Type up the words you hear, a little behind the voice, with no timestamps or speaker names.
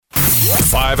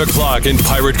5 o'clock in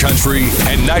Pirate Country,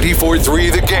 and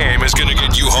 94.3 The Game is going to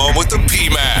get you home with the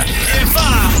P-Man. In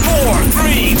 5, 4,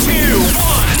 3, 2,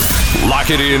 1. Lock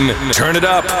it in, turn it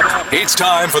up. It's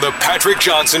time for the Patrick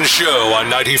Johnson Show on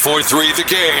 94.3 The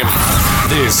Game.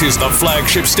 This is the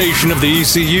flagship station of the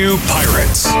ECU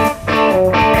Pirates.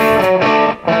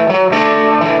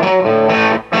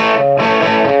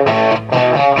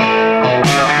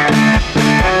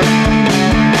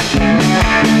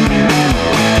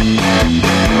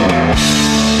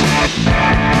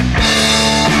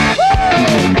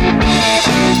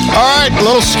 All right,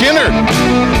 little Skinner.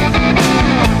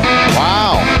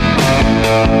 Wow.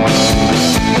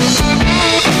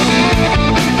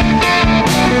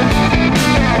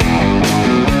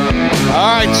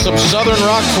 All right, some Southern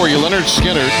rock for you, Leonard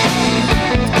Skinner.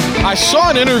 I saw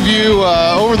an interview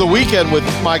over the weekend with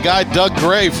my guy Doug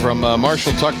Gray from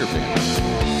Marshall Tucker Band.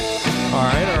 All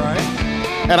right.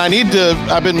 And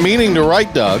I've been meaning to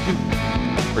write Doug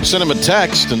or send him a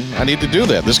text, and I need to do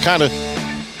that. This kind of,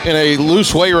 in a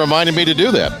loose way, reminded me to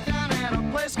do that.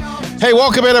 Hey,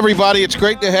 welcome in, everybody. It's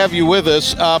great to have you with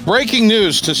us. Breaking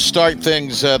news to start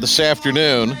things this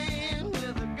afternoon,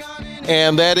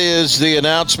 and that is the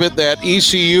announcement that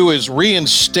ECU is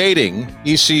reinstating,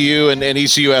 ECU and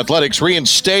ECU Athletics,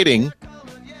 reinstating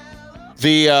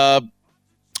the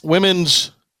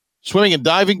women's swimming and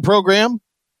diving program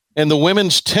and the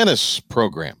women's tennis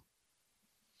program.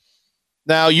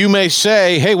 Now, you may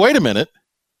say, hey, wait a minute.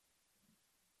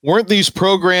 Weren't these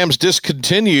programs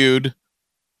discontinued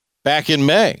back in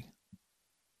May,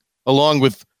 along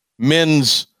with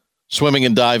men's swimming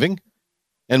and diving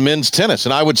and men's tennis?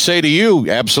 And I would say to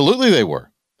you, absolutely they were.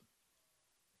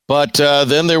 But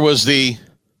then there was the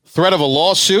threat of a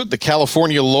lawsuit. The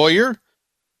California lawyer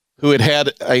who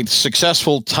had a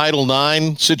successful Title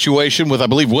IX situation with, I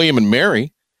believe, William and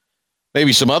Mary,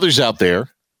 maybe some others out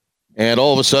there. And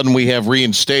all of a sudden we have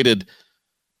reinstated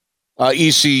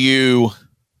ECU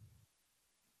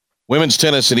women's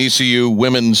tennis and ECU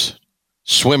women's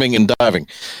swimming and diving.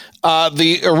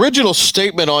 The original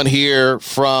statement on here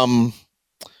from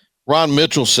Ron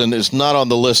Mitchelson is not on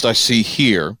the list I see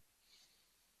here.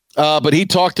 But he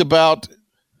talked about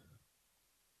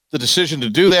the decision to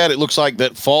do that. It looks like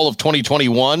that fall of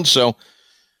 2021. So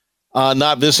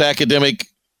not this academic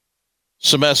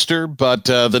semester, but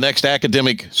the next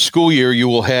academic school year, you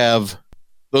will have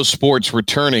those sports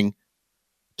returning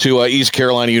to East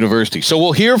Carolina University. So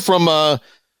we'll hear from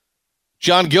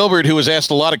John Gilbert, who was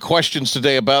asked a lot of questions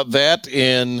today about that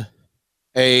in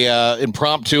a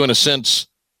impromptu, in a sense,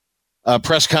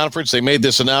 press conference. They made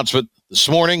this announcement this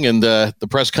morning, and the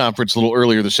press conference a little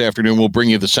earlier this afternoon. We'll bring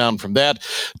you the sound from that.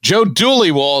 Joe Dooley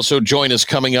will also join us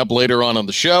coming up later on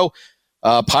the show.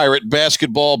 Pirate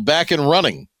basketball back and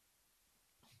running.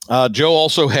 Joe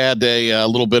also had a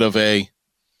little bit of a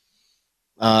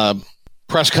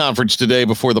press conference today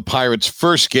before the Pirates'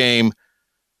 first game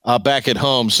back at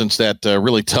home since that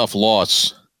really tough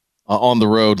loss on the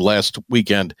road last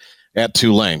weekend at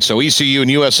Tulane. So ECU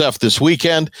and USF this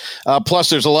weekend. Plus,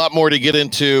 there's a lot more to get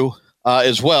into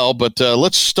as well. But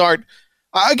let's start.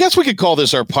 I guess we could call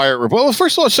this our Pirate Report. Well,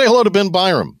 first of all, let's say hello to Ben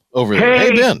Byram over there.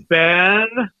 Hey, Ben. Ben.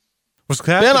 What's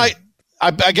happening? Ben,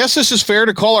 I guess this is fair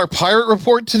to call our Pirate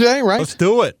Report today, right? Let's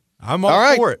do it. I'm all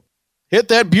right for it. Hit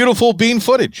that beautiful bean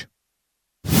footage.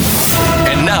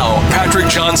 And now, Patrick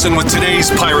Johnson with today's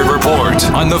Pirate Report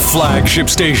on the flagship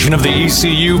station of the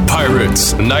ECU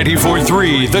Pirates,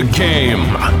 94.3 The Game.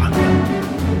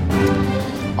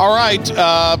 All right.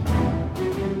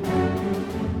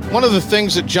 One of the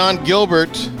things that John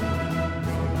Gilbert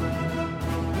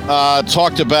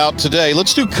talked about today,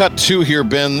 let's do cut 2 here,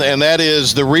 Ben, and that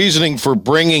is the reasoning for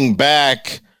bringing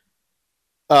back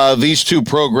these two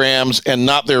programs and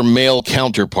not their male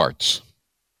counterparts.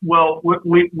 Well,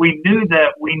 we knew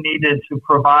that we needed to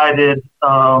provide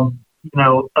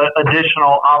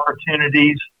additional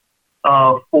opportunities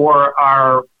for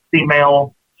our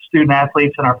female student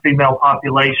athletes and our female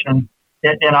population.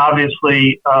 And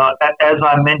obviously, as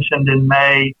I mentioned in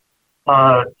May,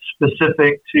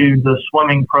 specific to the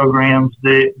swimming programs,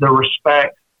 the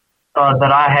respect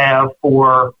that I have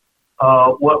for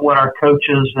what our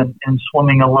coaches and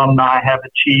swimming alumni have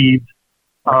achieved,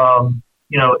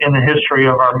 in the history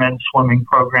of our men's swimming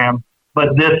program.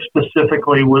 But this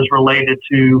specifically was related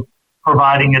to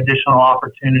providing additional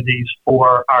opportunities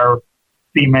for our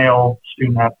female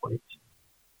student athletes.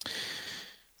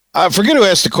 I forget who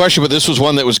asked the question, but this was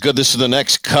one that was good. This is the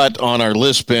next cut on our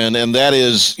list, Ben, and that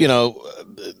is,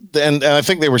 and I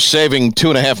think they were saving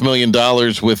 $2.5 million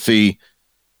with the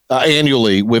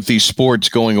annually with these sports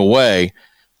going away.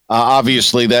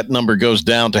 Obviously, that number goes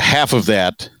down to half of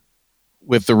that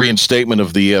with the reinstatement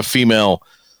of the female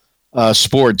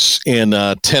sports in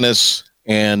tennis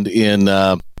and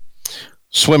in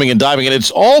swimming and diving. And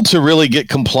it's all to really get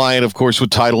compliant, of course, with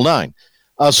Title IX.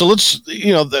 So let's,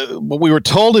 what we were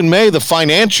told in May, the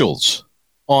financials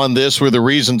on this were the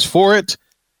reasons for it.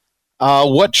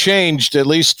 What changed, at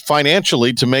least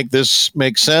financially, to make this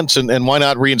make sense, and why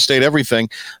not reinstate everything?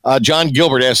 John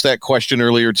Gilbert asked that question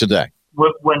earlier today.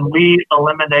 When we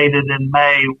eliminated in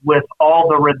May with all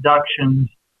the reductions,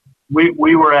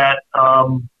 we were at,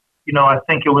 I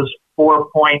think it was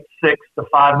 $4.6 to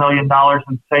 $5 million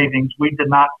in savings. We did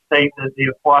not state that the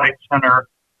Aquatic Center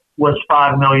was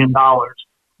 $5 million,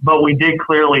 but we did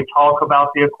clearly talk about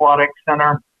the Aquatic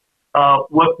Center.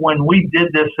 When we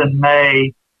did this in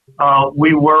May,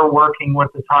 we were working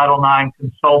with the Title IX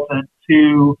consultant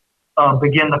to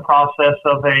begin the process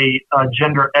of a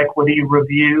gender equity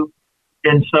review.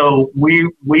 And so we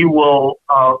will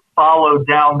follow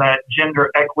down that gender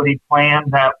equity plan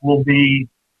that will be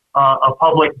a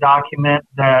public document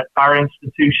that our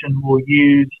institution will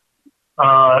use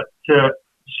to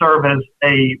serve as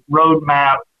a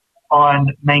roadmap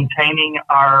on maintaining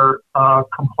our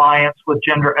compliance with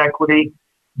gender equity.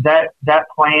 That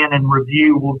plan and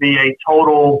review will be a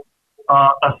total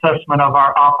assessment of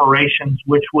our operations,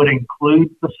 which would include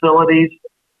facilities.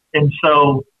 And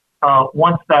so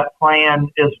once that plan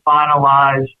is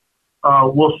finalized,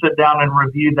 we'll sit down and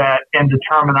review that and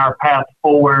determine our path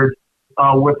forward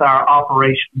with our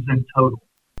operations in total.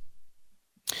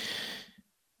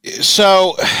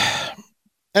 So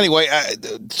anyway,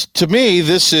 to me,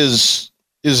 this is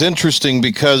interesting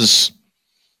because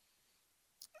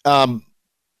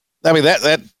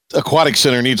that aquatic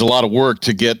center needs a lot of work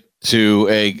to get to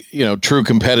a true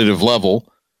competitive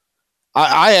level.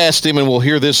 I asked him, and we'll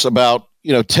hear this about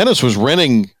tennis was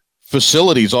renting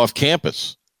facilities off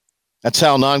campus. That's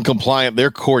how non-compliant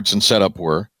their courts and setup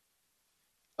were.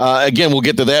 Again, we'll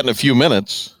get to that in a few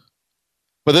minutes.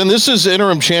 But then this is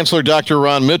Interim Chancellor Dr.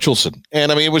 Ron Mitchelson.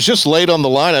 And it was just laid on the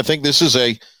line. I think this is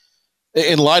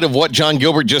in light of what John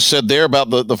Gilbert just said there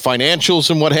about the financials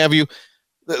and what have you,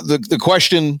 the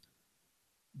question,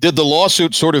 did the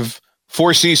lawsuit sort of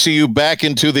force ECU back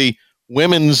into the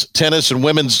women's tennis and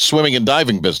women's swimming and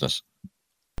diving business?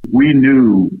 We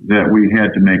knew that we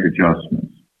had to make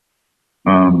adjustments,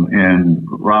 and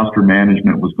roster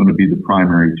management was going to be the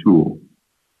primary tool.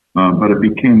 But it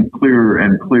became clearer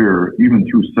and clearer, even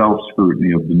through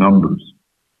self-scrutiny of the numbers,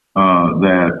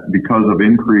 that because of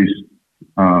increased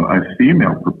a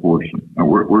female proportion,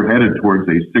 we're headed towards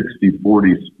a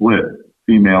 60-40 split,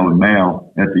 female and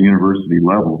male, at the university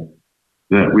level,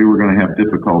 that we were going to have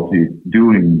difficulty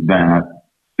doing that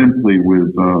simply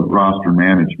with roster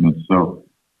management. So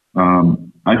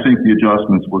I think the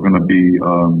adjustments were going to be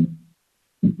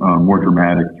more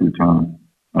dramatic through time.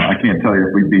 I can't tell you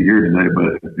if we'd be here today,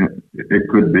 but it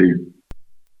could be.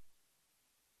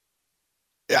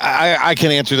 I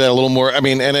can answer that a little more.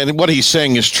 And what he's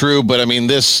saying is true, but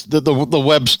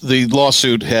the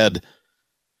lawsuit had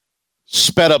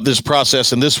sped up this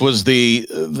process, and this was the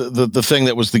thing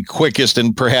that was the quickest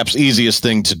and perhaps easiest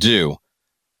thing to do.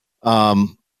 The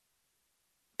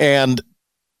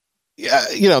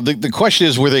question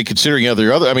is, were they considering other?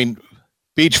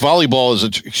 Beach volleyball is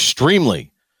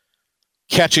extremely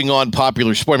catching on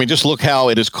popular sport. Just look how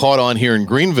it is caught on here in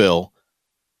Greenville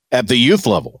at the youth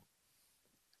level.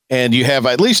 And you have,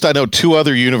 at least I know, 2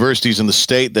 other universities in the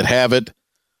state that have it.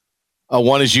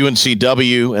 One is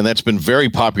UNCW, and that's been very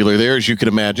popular there, as you can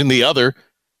imagine. The other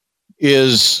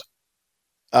is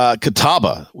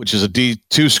Catawba, which is a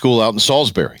D2 school out in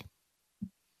Salisbury.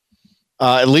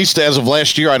 At least as of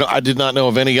last year, I did not know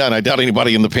of any, and I doubt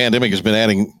anybody in the pandemic has been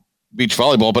adding beach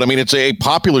volleyball. But it's a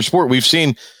popular sport. We've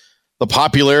seen the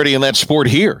popularity in that sport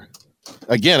here,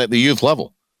 again, at the youth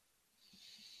level.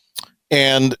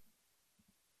 And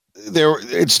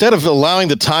instead of allowing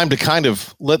the time to kind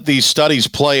of let these studies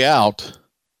play out,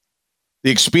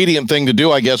 the expedient thing to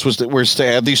do, I guess, was to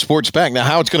add these sports back. Now,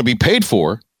 how it's going to be paid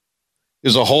for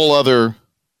is a whole other,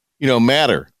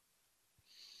 matter.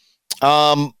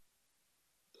 Let's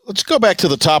go back to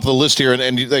the top of the list here.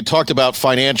 And they talked about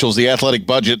financials, the athletic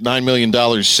budget, $9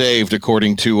 million saved,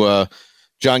 according to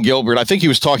John Gilbert. I think he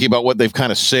was talking about what they've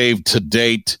kind of saved to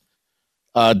date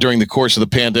during the course of the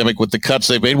pandemic with the cuts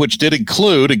they've made, which did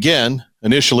include, again,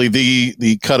 initially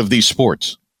the cut of these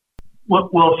sports.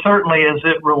 Well, certainly as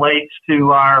it relates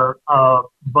to our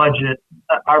budget,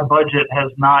 our budget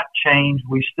has not changed.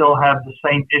 We still have the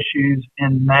same issues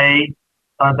in May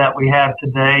that we have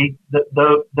today.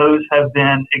 Those have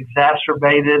been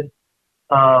exacerbated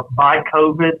by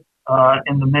COVID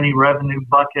in the many revenue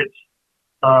buckets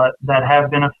that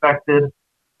have been affected.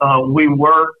 we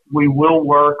will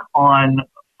work on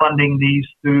funding these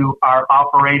through our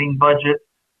operating budget.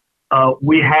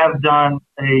 We have done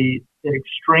an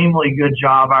extremely good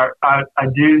job. I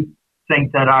do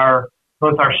think that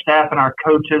both our staff and our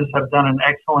coaches have done an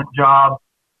excellent job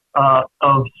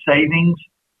of savings.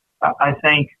 I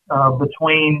think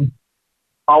between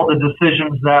all the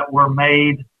decisions that were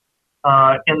made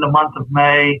in the month of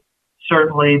May,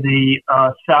 certainly the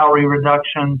salary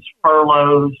reductions,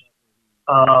 furloughs,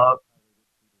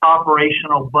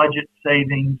 operational budget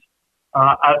savings,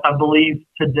 I believe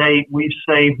to date we've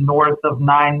saved north of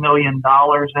 $9 million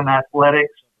in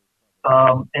athletics.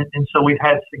 And so we've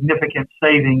had significant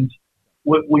savings.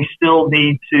 We still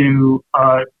need to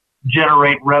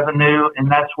generate revenue,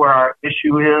 and that's where our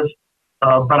issue is.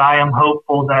 But I am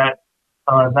hopeful that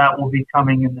that will be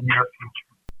coming in the near future.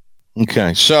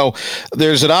 Okay, so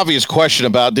there's an obvious question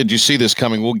about, did you see this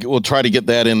coming? We'll try to get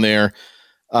that in there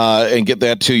and get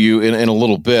that to you in a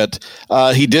little bit.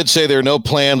 He did say there are no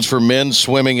plans for men's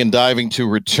swimming and diving to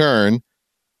return.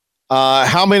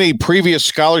 How many previous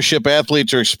scholarship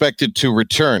athletes are expected to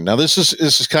return? Now, this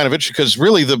is kind of interesting because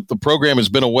really the program has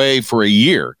been away for a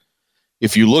year,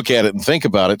 if you look at it and think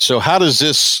about it. So how does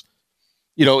this,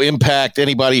 impact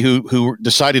anybody who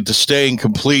decided to stay and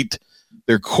complete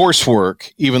their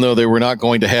coursework, even though they were not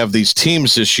going to have these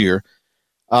teams this year?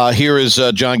 Here is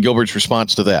John Gilbert's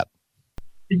response to that.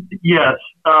 Yes.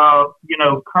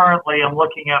 Currently I'm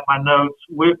looking at my notes.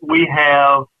 We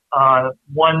have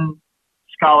one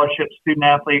scholarship student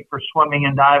athlete for swimming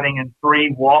and diving and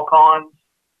 3 walk-ons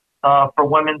for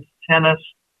women's tennis.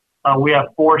 We have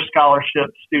 4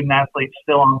 scholarship student athletes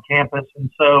still on campus.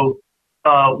 And so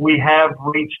we have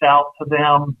reached out to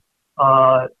them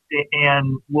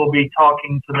and we'll be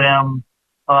talking to them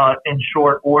in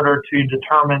short order to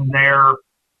determine their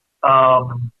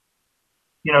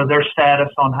status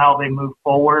on how they move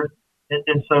forward.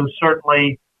 And so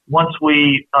certainly once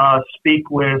we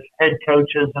speak with head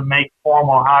coaches and make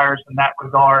formal hires in that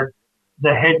regard,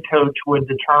 the head coach would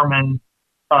determine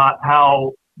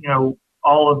how,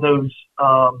 all of those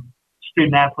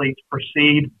student athletes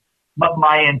proceed. But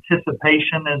my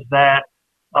anticipation is that,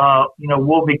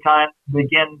 we'll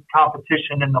begin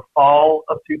competition in the fall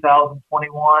of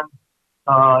 2021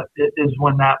 is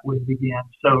when that would begin.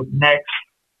 So next,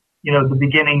 the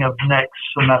beginning of next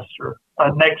semester,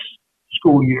 next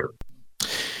school year.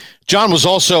 John was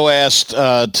also asked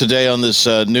today on this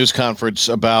news conference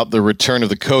about the return of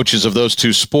the coaches of those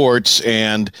 2 sports,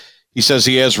 and he says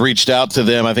he has reached out to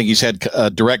them. I think he's had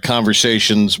direct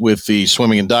conversations with the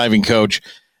swimming and diving coach,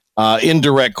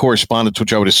 indirect correspondence,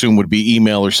 which I would assume would be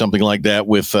email or something like that,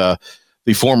 with the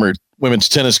former women's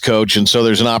tennis coach. And so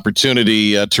there's an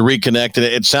opportunity to reconnect. And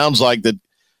it sounds like that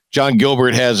John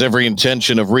Gilbert has every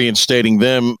intention of reinstating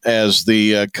them as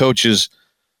the coaches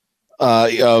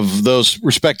of those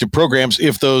respective programs,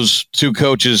 if those 2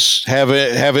 coaches have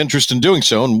interest in doing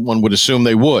so, and one would assume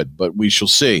they would, but we shall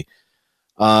see.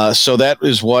 So that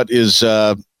is what is,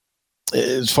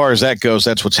 as far as that goes,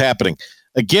 that's what's happening.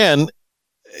 Again,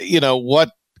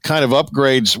 what kind of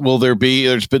upgrades will there be?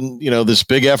 There's been, this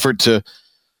big effort to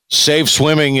save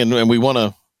swimming, and we want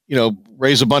to,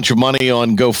 raise a bunch of money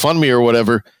on GoFundMe or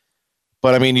whatever.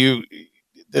 But I mean,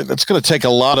 that's going to take a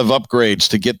lot of upgrades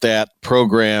to get that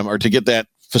program or to get that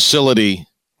facility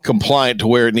compliant to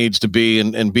where it needs to be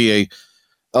and be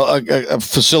a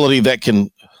facility that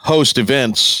can host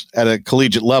events at a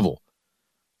collegiate level.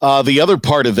 The other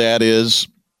part of that is,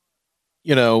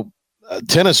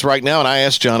 tennis right now, and I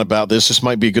asked John about this. This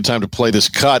might be a good time to play this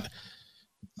cut.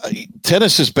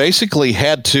 Tennis has basically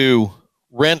had to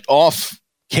rent off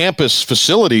campus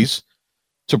facilities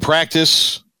to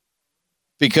practice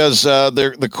because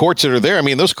the courts that are there, I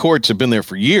mean, those courts have been there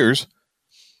for years.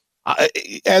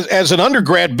 As an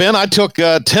undergrad, Ben, I took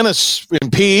tennis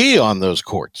in PE on those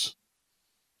courts.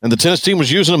 And the tennis team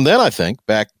was using them then, I think,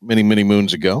 back many, many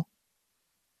moons ago.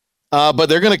 But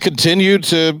they're going to continue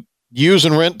to use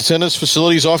and rent tennis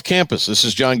facilities off campus. This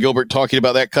is John Gilbert talking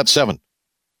about that. Cut 7.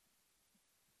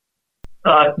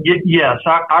 Yes,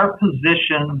 our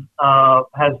position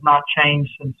has not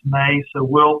changed since May, so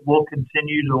we'll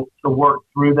continue to work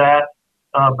through that.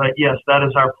 But yes, that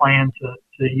is our plan to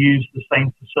use the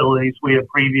same facilities we have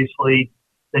previously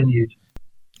been using.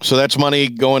 So that's money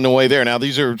going away there. Now,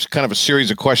 these are kind of a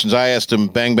series of questions I asked him,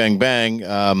 bang, bang, bang.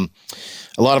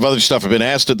 A lot of other stuff have been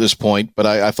asked at this point, but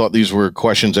I thought these were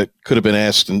questions that could have been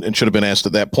asked and should have been asked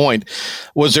at that point.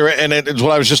 Was there, and it's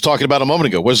what I was just talking about a moment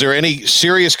ago, was there any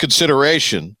serious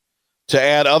consideration to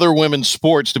add other women's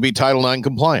sports to be Title IX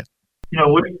compliant?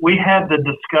 We had the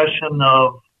discussion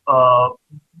of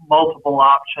multiple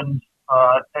options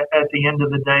at the end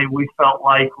of the day, we felt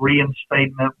like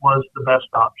reinstatement was the best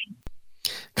option.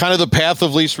 Kind of the path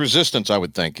of least resistance, I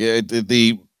would think.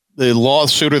 The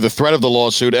lawsuit or the threat of the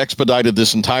lawsuit expedited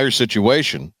this entire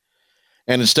situation.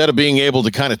 And instead of being able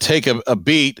to kind of take a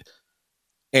beat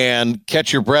and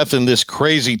catch your breath in this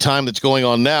crazy time that's going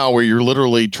on now where you're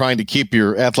literally trying to keep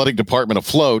your athletic department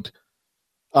afloat,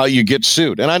 you get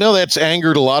sued. And I know that's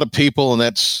angered a lot of people, and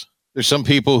there's some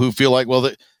people who feel like,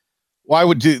 well, why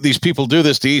would these people do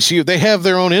this to ECU? They have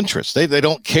their own interests. They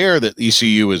don't care that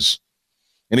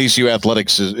ECU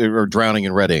athletics are drowning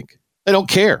in red ink. They don't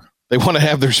care. They want to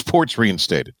have their sports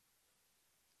reinstated.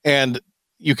 And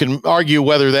you can argue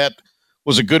whether that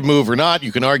was a good move or not.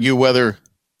 You can argue whether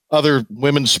other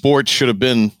women's sports should have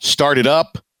been started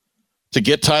up to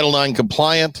get Title IX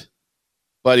compliant.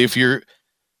 But if you're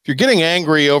getting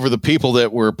angry over the people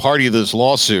that were party to this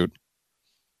lawsuit,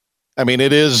 I mean,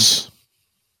 it is,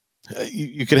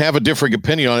 you can have a different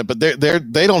opinion on it, but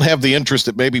they don't have the interest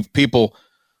that maybe people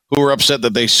who are upset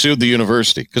that they sued the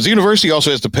university, because the university also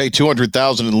has to pay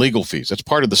 $200,000 in legal fees. That's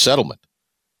part of the settlement.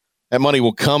 That money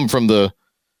will come from the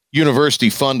university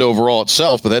fund overall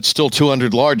itself, but that's still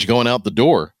 $200 large going out the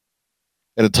door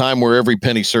at a time where every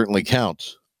penny certainly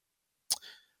counts.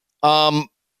 And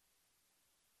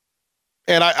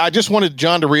I just wanted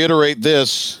John to reiterate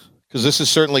this, because this has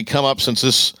certainly come up since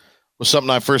this was something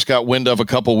I first got wind of a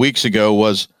couple weeks ago,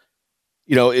 was,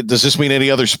 does this mean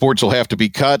any other sports will have to be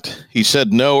cut? He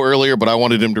said no earlier, but I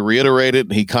wanted him to reiterate it,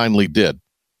 and he kindly did.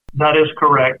 That is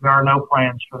correct. There are no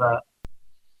plans for that.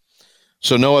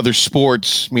 So no other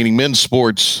sports, meaning men's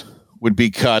sports, would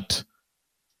be cut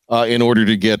in order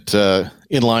to get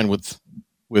in line with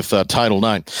Title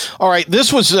IX. All right,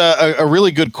 this was a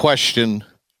really good question,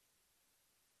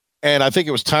 and I think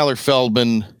it was Tyler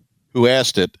Feldman who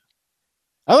asked it.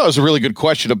 I thought it was a really good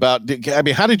question about,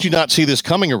 how did you not see this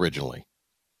coming originally?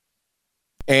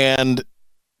 And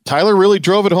Tyler really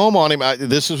drove it home on him.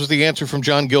 This was the answer from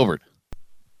John Gilbert.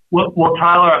 Well,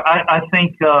 Tyler, I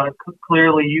think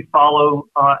clearly you follow,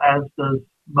 as does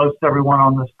most everyone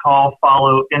on this call,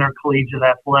 follow intercollegiate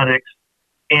athletics.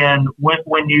 And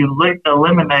when you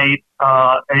eliminate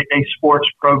a sports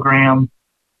program,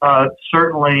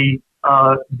 certainly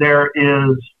there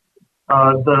is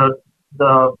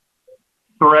the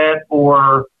threat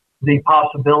or the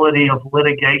possibility of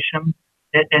litigation.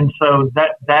 And so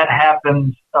that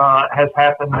happens, has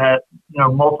happened at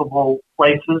multiple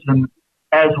places. And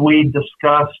as we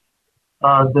discussed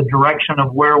the direction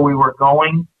of where we were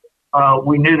going,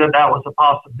 we knew that was a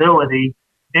possibility.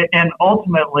 And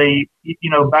ultimately,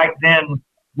 back then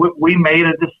we made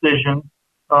a decision,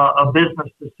 a business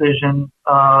decision,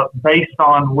 based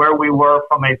on where we were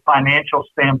from a financial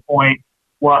standpoint,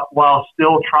 while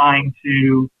still trying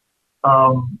to,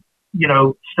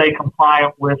 stay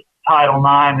compliant with Title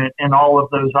IX and all of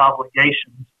those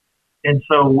obligations. And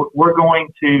so we're going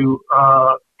to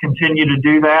continue to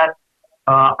do that.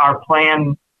 Our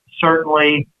plan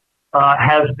certainly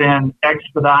has been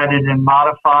expedited and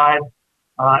modified,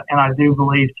 and I do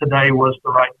believe today was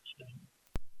the right decision.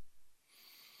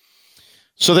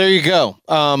 So there you go.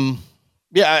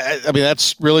 Yeah, I mean,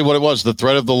 that's really what it was, the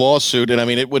threat of the lawsuit. And I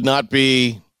mean, it would not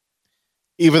be,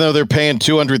 even though they're paying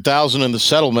 $200,000 in the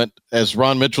settlement, as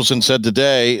Ron Mitchelson said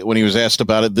today when he was asked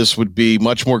about it, this would be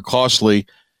much more costly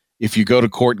if you go to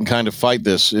court and kind of fight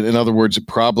this. In other words,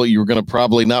 you're going to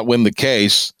probably not win the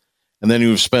case, and then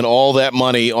you've spent all that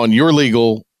money on your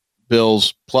legal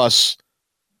bills plus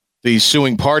the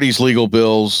suing party's legal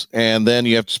bills, and then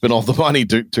you have to spend all the money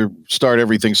to start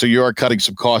everything. So you are cutting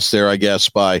some costs there, I guess,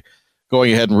 by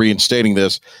going ahead and reinstating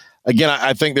this. Again,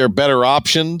 I think there are better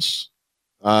options.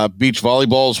 Beach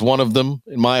volleyball is one of them,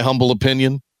 in my humble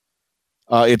opinion.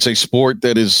 It's a sport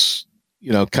that is,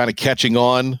 kind of catching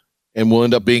on and will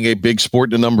end up being a big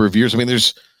sport in a number of years. I mean,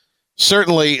 there's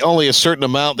certainly only a certain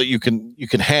amount that you can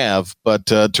have, but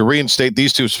to reinstate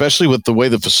these two, especially with the way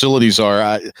the facilities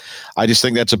are, I just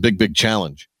think that's a big, big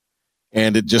challenge.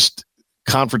 And it just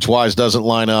conference-wise doesn't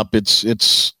line up. It's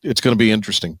going to be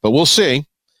interesting, but we'll see.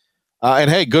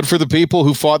 And hey, good for the people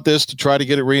who fought this to try to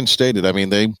get it reinstated. I mean,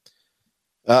 they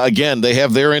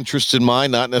have their interests in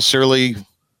mind, not necessarily the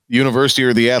university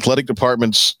or the athletic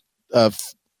department's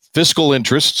fiscal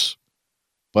interests.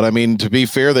 But I mean, to be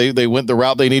fair, they went the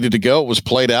route they needed to go. It was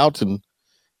played out, and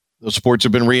those sports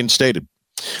have been reinstated.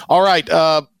 All right.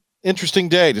 Interesting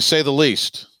day, to say the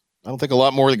least. I don't think a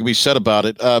lot more that can be said about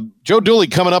it. Joe Dooley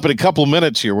coming up in a couple of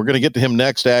minutes here. We're going to get to him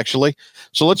next, actually.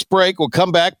 So let's break. We'll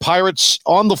come back. Pirates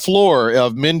on the floor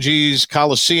of Minges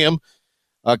Coliseum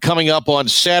coming up on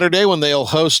Saturday when they'll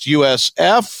host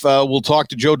USF. We'll talk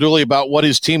to Joe Dooley about what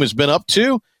his team has been up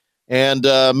to and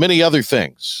many other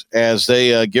things as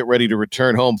they get ready to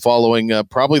return home following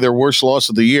probably their worst loss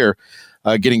of the year,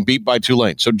 getting beat by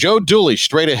Tulane. So Joe Dooley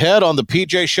straight ahead on the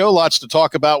PJ Show. Lots to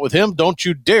talk about with him. Don't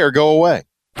you dare go away.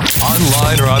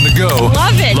 Online or on the go.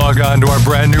 Love it. Log on to our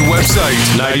brand new website,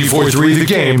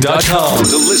 943thegame.com,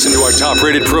 to listen to our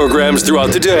top-rated programs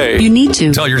throughout the day. You need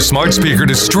to. Tell your smart speaker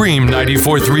to stream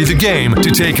 94.3 The Game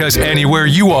to take us anywhere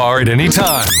you are at any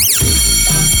time.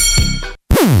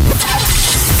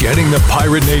 Getting the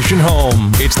Pirate Nation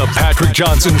home. It's the Patrick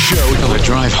Johnson Show. Well, the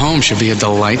drive home should be a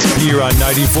delight. Here on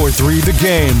 94.3 The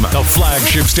Game, the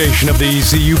flagship station of the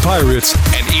ECU Pirates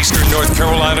and Eastern North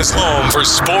Carolina's home for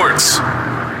sports.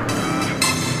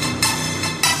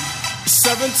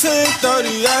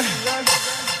 17:30.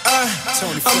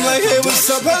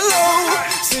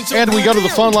 And we go to the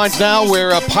phone lines now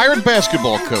where Pirate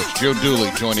basketball coach Joe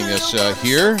Dooley joining us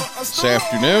here this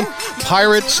afternoon.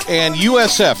 Pirates and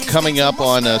USF coming up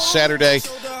on Saturday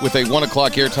with a 1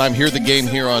 o'clock airtime. Hear the game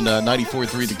here on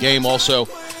 94.3 The Game. Also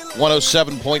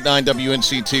 107.9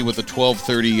 WNCT with the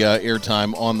 12:30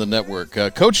 airtime on the network.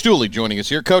 Coach Dooley joining us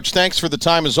here. Coach, thanks for the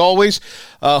time as always.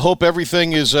 Hope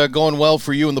everything is going well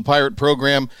for you in the Pirate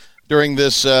program during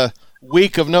this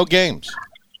week of no games.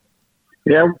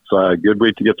 Yeah, it's a good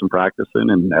week to get some practice in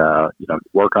and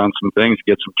work on some things,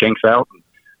 get some kinks out, and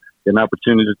get an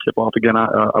opportunity to tip off again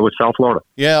with South Florida.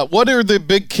 Yeah, what are the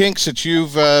big kinks that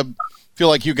you've feel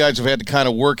like you guys have had to kind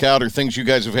of work out, or things you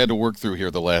guys have had to work through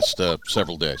here the last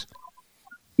several days?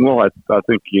 Well, I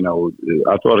think,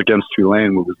 I thought against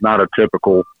Tulane it was not a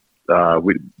typical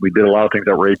we did a lot of things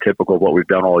that were atypical of what we've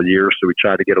done all year, so we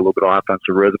tried to get a little bit of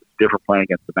offensive rhythm, different playing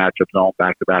against the matchup zone,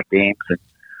 back-to-back games. And,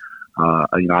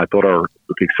 I thought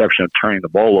with the exception of turning the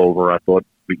ball over, I thought,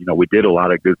 we did a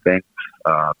lot of good things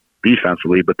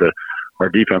defensively, but our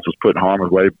defense was put in harm's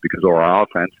way because of our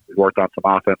offense. We worked on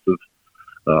some offensive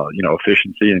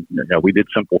efficiency, and we did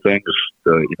simple things.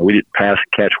 We didn't pass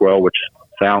and catch well, which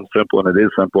sounds simple, and it is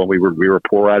simple. And we were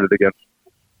poor at it against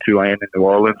Tulane in New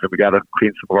Orleans, and we got to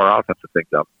clean some of our offensive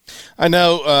things up. I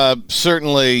know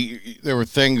certainly there were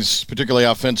things, particularly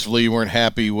offensively, you weren't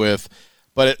happy with,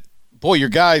 but your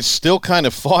guys still kind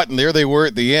of fought, and there they were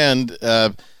at the end,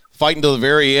 fighting to the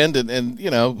very end, and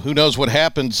who knows what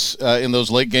happens in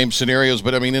those late game scenarios.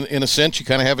 But I mean, in a sense, you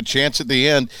kind of have a chance at the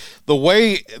end. The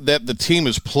way that the team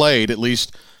has played, at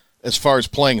least as far as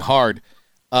playing hard,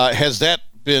 has that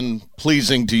been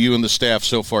pleasing to you and the staff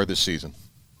so far this season?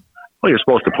 Well, you're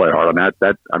supposed to play hard. I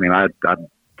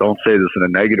don't say this in a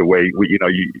negative way.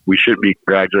 We should be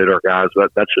congratulating our guys.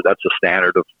 That's a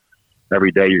standard of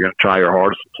every day. You're going to try your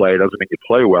hardest to play. It doesn't mean you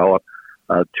play well.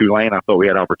 Tulane, I thought we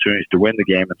had opportunities to win the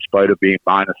game in spite of being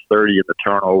minus 30 in the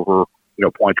turnover,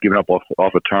 points given up off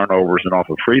of turnovers and off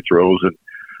of free throws. And,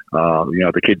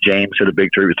 the kid James hit a big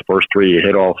three. It was the first three he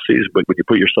hit all season. But when you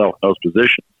put yourself in those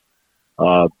positions,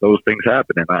 those things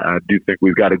happen. And I do think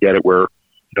we've got to get it where,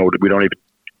 we don't even,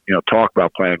 talk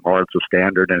about playing hard. It's a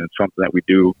standard, and it's something that we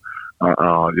do,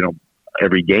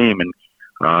 every game. And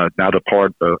now the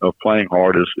part of playing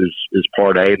hard is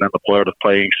part A, and then the part of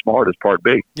playing smart is part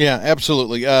B. Yeah,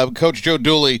 absolutely. Coach Joe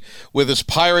Dooley with his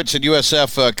Pirates and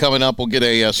USF coming up. We'll get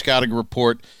a scouting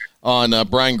report on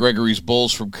Brian Gregory's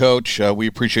Bulls from Coach. We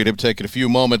appreciate him taking a few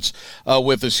moments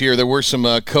with us here. There were some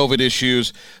COVID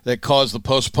issues that caused the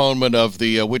postponement of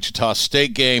the Wichita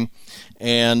State game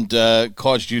and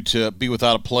caused you to be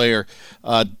without a player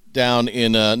down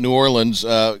in New Orleans.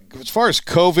 As far as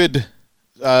COVID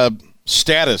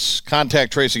status,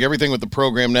 contact tracing, everything with the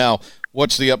program now,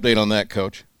 what's the update on that,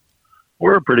 Coach?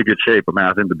 We're in pretty good shape.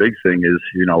 I think the big thing is,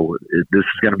 this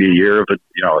is going to be a year of a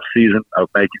season of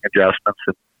making adjustments,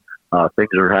 and things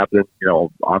are happening,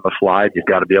 on the fly. You've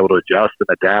got to be able to adjust and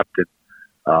adapt. And,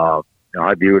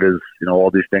 I view it as,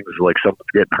 all these things are like someone's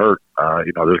getting hurt.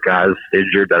 There's guys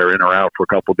injured that are in or out for a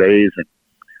couple of days. And,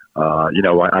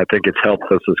 I think it's helped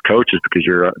us as coaches because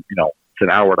you're, it's an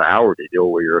hour-to-hour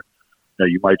deal where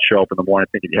you might show up in the morning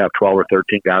thinking you have 12 or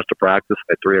 13 guys to practice.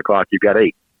 At 3 o'clock, you've got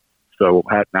 8. So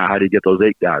now how do you get those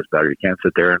 8 guys better? You can't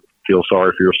sit there and feel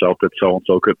sorry for yourself that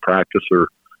so-and-so couldn't practice or,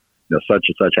 such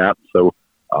and such happens. So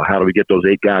how do we get those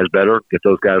 8 guys better, get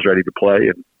those guys ready to play?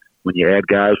 And when you add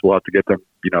guys, we'll have to get them,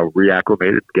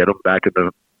 reacclimated, get them back in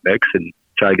the mix and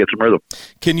try to get some rhythm.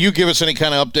 Can you give us any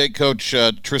kind of update, Coach,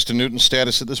 Tristan Newton's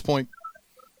status at this point?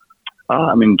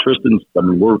 Tristan's,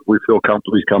 we feel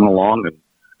comfortable he's coming along, and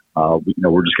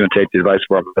we're just going to take the advice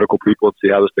of our medical people and see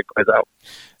how this thing plays out.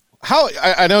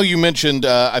 I know you mentioned,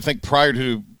 I think prior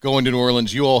to going to New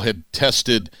Orleans, you all had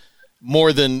tested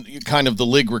more than kind of the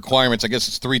league requirements. I guess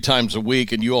it's 3 times a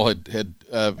week, and you all had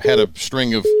a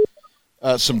string of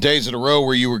some days in a row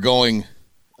where you were going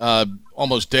on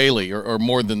almost daily or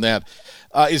more than that.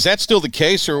 Is that still the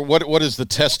case, or what is the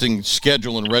testing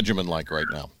schedule and regimen like right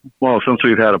now? Well, since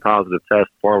we've had a positive test,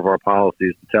 part of our policy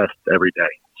is to test every day.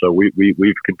 So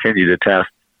we've continued to test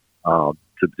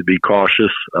to be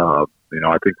cautious. I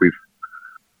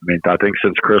think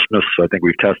since Christmas, I think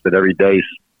we've tested every day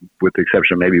with the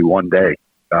exception of maybe one day.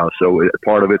 So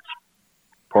part of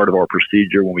our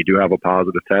procedure when we do have a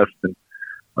positive test, and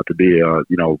to be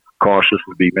cautious,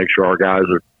 to make sure our guys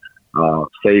are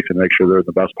safe and make sure they're in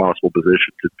the best possible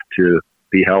position to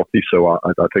be healthy. So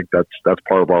I think that's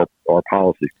part of our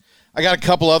policy. I got a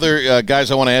couple other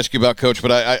guys I want to ask you about, Coach,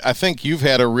 but I think you've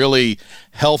had a really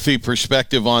healthy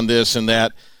perspective on this, and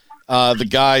that the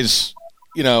guys,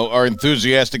 are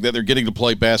enthusiastic that they're getting to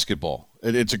play basketball.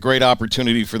 It's a great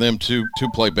opportunity for them to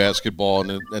play basketball,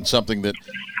 and something that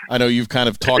I know you've kind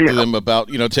of talked to them about,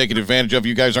 taking advantage of.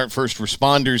 You guys aren't first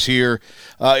responders here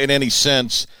in any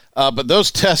sense, but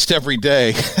those tests every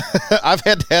day, I've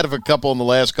had to have a couple in the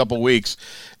last couple of weeks,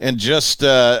 and just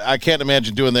I can't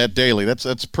imagine doing that daily. That's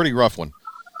a pretty rough one.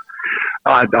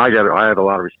 I have a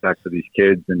lot of respect for these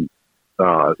kids, and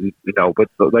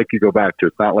but like you go back to,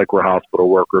 it's not like we're hospital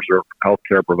workers or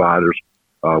healthcare providers.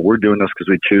 We're doing this because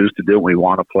we choose to do it. We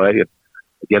want to play and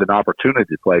get an opportunity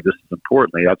to play. Just as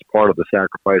importantly, that's part of the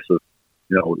sacrifice of,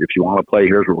 if you want to play,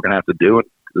 here's what we're going to have to do. And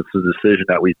this is a decision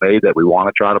that we've made that we want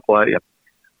to try to play.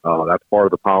 And that's part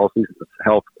of the policies and the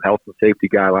health and safety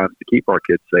guidelines to keep our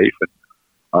kids safe. And,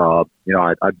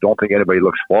 I don't think anybody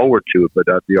looks forward to it, but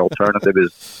the alternative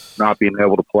is not being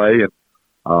able to play. And,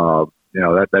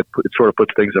 that it sort of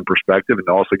puts things in perspective, and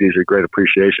also gives you a great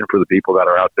appreciation for the people that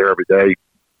are out there every day,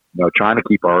 trying to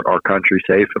keep our country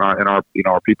safe, and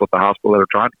our people at the hospital that are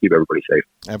trying to keep everybody safe.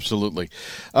 Absolutely.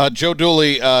 Joe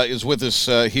Dooley is with us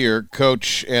here,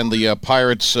 coach, and the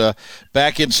Pirates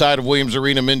back inside of Williams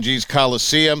Arena, Minges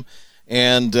Coliseum,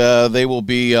 and they will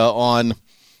be on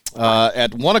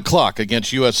at 1 o'clock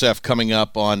against USF coming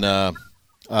up on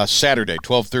Saturday,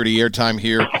 12:30 airtime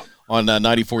here on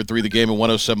 94.3 The Game and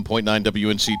 107.9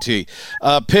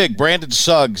 WNCT. Pig, Brandon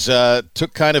Suggs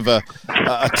took kind of a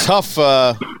tough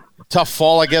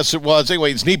fall, I guess it was.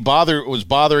 Anyway, his knee was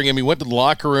bothering him. He went to the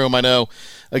locker room, I know,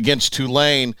 against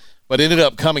Tulane, but ended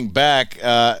up coming back.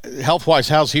 Health-wise,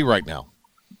 how's he right now?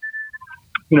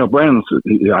 Brandon,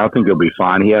 I think he'll be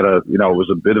fine. He had it was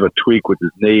a bit of a tweak with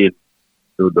his knee.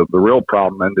 The real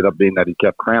problem ended up being that he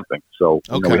kept cramping. So,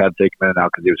 we had to take him in and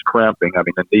out because he was cramping. I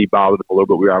mean, the knee bothered him a little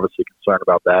bit. We were obviously concerned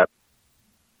about that.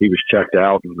 He was checked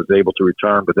out and was able to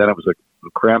return, but then it was a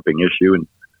cramping issue. And,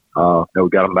 we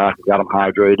got him back and got him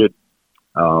hydrated.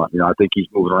 I think he's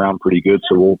moving around pretty good.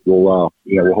 So we'll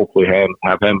hopefully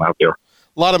have him out there.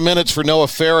 A lot of minutes for Noah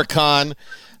Farrakhan,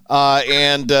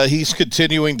 and he's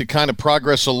continuing to kind of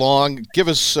progress along. Give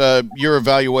us your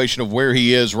evaluation of where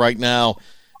he is right now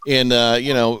in,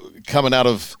 coming out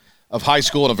of high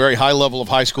school and a very high level of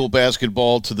high school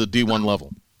basketball to the D1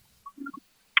 level.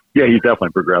 Yeah, he's definitely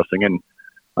progressing. And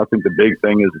I think the big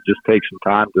thing is it just takes some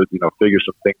time to, figure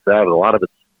some things out. A lot of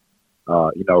it's,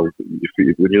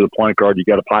 when you're the point guard, you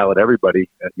got to pilot everybody,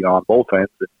 on both ends.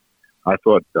 And I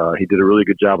thought he did a really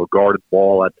good job of guarding the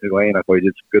ball at Tulane. I thought he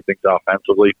did some good things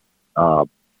offensively.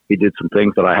 He did some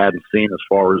things that I hadn't seen as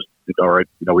far as,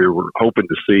 we were hoping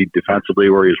to see defensively,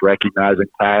 where he was recognizing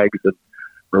tags and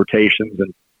rotations,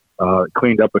 and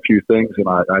cleaned up a few things. And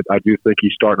I do think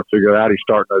he's starting to figure it out. He's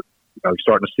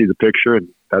starting to see the picture, and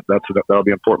that'll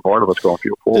be an important part of us going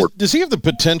forward. Does he have the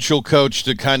potential, Coach,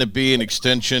 to kind of be an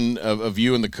extension of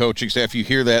you and the coaching staff? You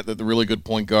hear that the really good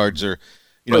point guards are,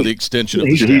 the extension of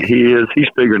the staff. He is. He's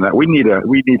figuring that. We need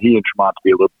he and Tremont to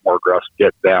be a little more aggressive,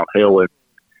 get downhill. And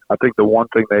I think the one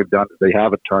thing they've done is they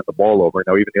haven't turned the ball over.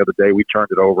 Even the other day we turned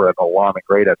it over at an alarming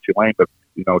rate at Tulane, but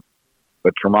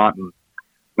Tremont and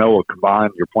Noah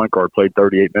combined, your point guard played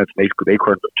 38 minutes, and they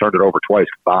turned it over twice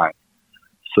combined.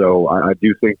 So I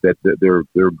do think that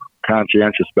they're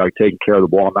conscientious about taking care of the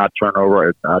ball and not turn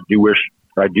over. I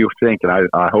do think, and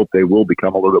I hope they will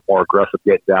become a little bit more aggressive,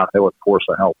 get downhill and force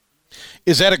a help.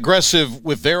 Is that aggressive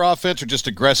with their offense, or just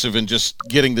aggressive in just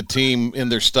getting the team in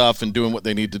their stuff and doing what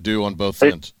they need to do on both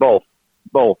ends? Both.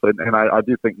 And I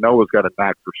do think Noah's got a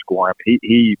knack for scoring.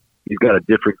 He's got a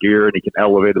different gear, and he can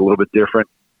elevate a little bit different.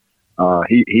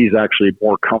 He's actually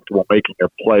more comfortable making a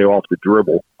play off the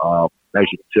dribble. As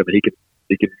you can see,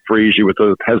 he can freeze you with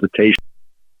a hesitation.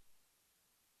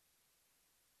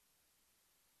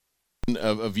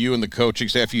 Of you and the coaching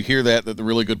staff, you hear that the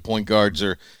really good point guards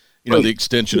are, the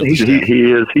extension of the staff.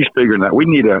 He is. He's figuring that. We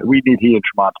need he and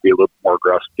Tremont to be a little more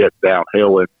aggressive, get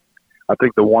downhill. And I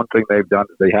think the one thing they've done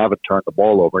is they haven't turned the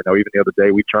ball over. Even the other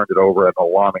day we turned it over at an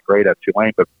alarming rate at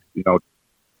Tulane, but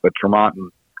Tremont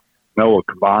and Noah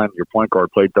combined, your point guard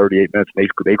played 38 minutes, and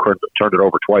they turned it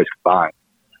over twice combined.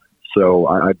 So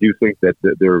I do think that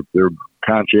they're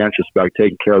conscientious about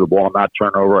taking care of the ball and not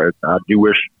turn over. I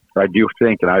do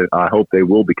think, and I hope they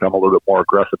will become a little bit more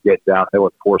aggressive, get downhill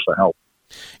and force a help.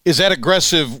 Is that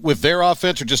aggressive with their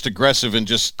offense, or just aggressive in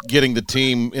just getting the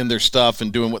team in their stuff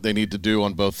and doing what they need to do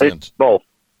on both ends? Both.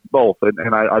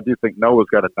 And I do think Noah's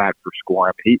got a knack for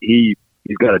scoring. He's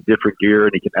got a different gear,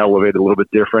 and he can elevate a little bit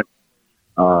different.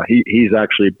 He's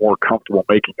actually more comfortable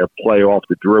making a play off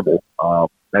the dribble.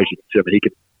 As you can see,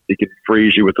 he can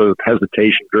freeze you with a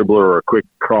hesitation dribbler or a quick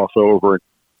crossover and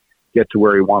get to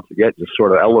where he wants to get, just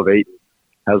sort of elevate.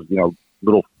 Has,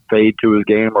 little fade to his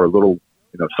game or a little,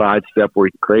 side step where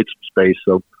he can create some space.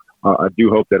 So I do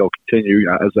hope that'll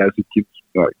continue as he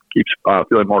keeps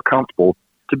feeling more comfortable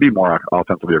to be more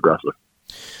offensively aggressive.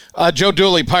 Joe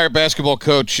Dooley, Pirate basketball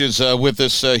coach, is with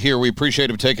us here. We appreciate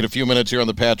him taking a few minutes here on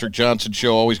the Patrick Johnson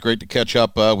Show. Always great to catch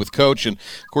up with Coach. And,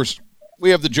 of course, we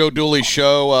have the Joe Dooley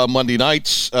Show Monday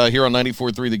nights here on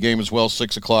 94.3 The Game as well,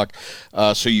 6 o'clock.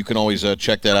 So you can always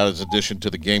check that out as addition to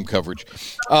the game coverage.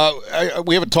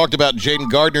 We haven't talked about Jaden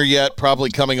Gardner yet,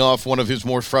 probably coming off one of his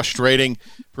more frustrating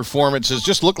performances.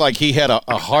 Just looked like he had a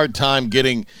hard time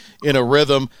getting in a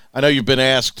rhythm. I know you've been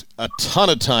asked a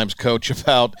ton of times, Coach,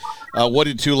 about what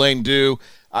did Tulane do.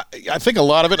 I think a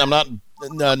lot of it, I'm not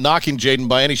knocking Jaden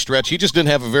by any stretch. He just didn't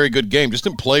have a very good game, just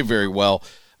didn't play very well.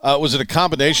 Was it a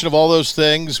combination of all those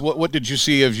things? What did you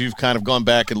see as you've kind of gone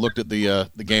back and looked at the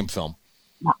game film?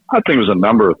 I think it was a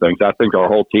number of things. I think our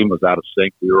whole team was out of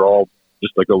sync. We were all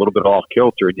just like a little bit off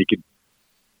kilter, and you could,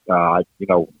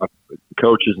 the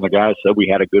coaches and the guys said we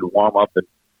had a good warm up, and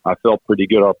I felt pretty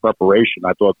good our preparation.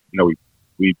 I thought,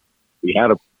 we had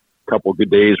a couple of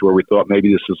good days where we thought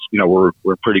maybe this is, we're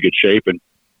in pretty good shape, and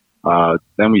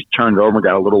then we turned over and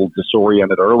got a little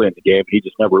disoriented early in the game. He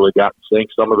just never really got in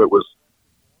sync. Some of it was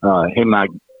him not,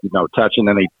 touching.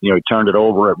 Then he turned it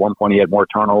over. At one point, he had more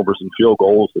turnovers and field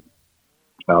goals. And,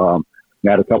 he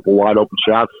had a couple wide open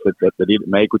shots that he didn't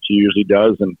make, which he usually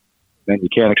does. And then you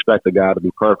can't expect a guy to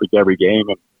be perfect every game.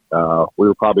 And we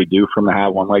were probably due for him to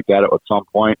have one like that at some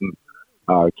point.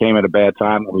 And it came at a bad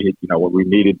time when we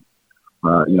needed,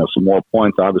 some more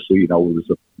points. Obviously, it was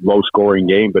a low scoring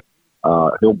game, but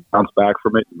he'll bounce back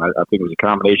from it. And I think it was a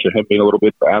combination of him being a little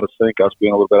bit out of sync, us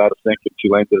being a little bit out of sync, and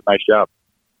Tulane did a nice job.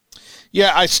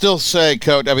 Yeah, I still say,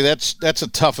 Coach, I mean, that's a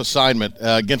tough assignment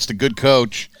against a good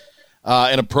coach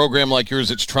in a program like yours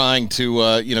that's trying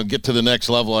to, get to the next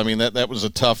level. I mean, that was a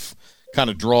tough kind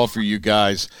of draw for you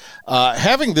guys.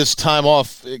 Having this time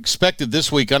off, expected this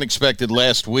week, unexpected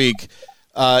last week,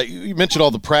 you mentioned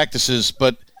all the practices,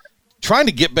 but trying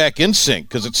to get back in sync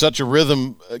because it's such a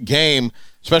rhythm game,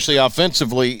 especially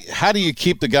offensively. How do you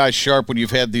keep the guys sharp when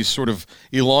you've had these sort of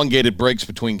elongated breaks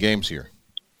between games here?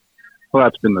 Well,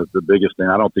 that's been the biggest thing.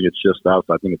 I don't think it's just us.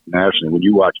 I think it's nationally. When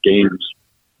you watch games,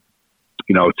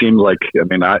 it seems like,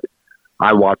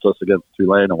 I watched us against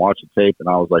Tulane and watched the tape, and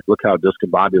I was like, look how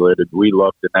discombobulated we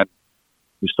looked. And then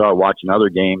you start watching other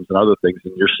games and other things,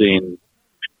 and you're seeing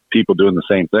people doing the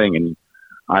same thing. And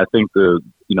I think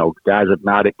guys have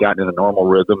not gotten in a normal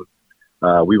rhythm.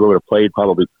 We would have played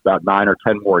probably about 9 or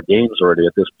 10 more games already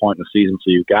at this point in the season,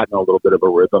 so you've gotten a little bit of a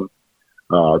rhythm.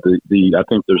 I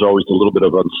think there's always a little bit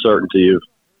of uncertainty of,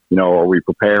 are we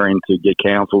preparing to get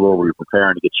canceled, or are we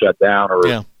preparing to get shut down,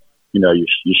 or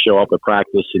you show up at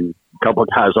practice and a couple of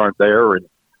guys aren't there, and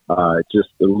it's just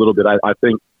a little bit. I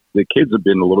think the kids have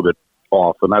been a little bit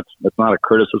off, and that's not a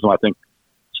criticism. I think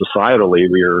societally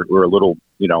we're a little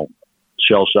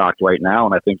shell shocked right now,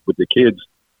 and I think with the kids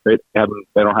there's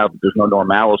no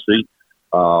normalcy,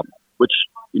 which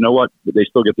they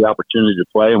still get the opportunity to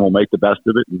play, and we'll make the best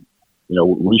of it. And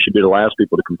we should be the last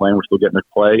people to complain. We're still getting to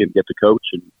play and get to coach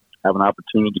and have an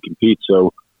opportunity to compete.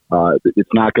 So it's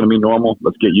not going to be normal.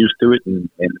 Let's get used to it, and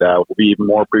we'll be even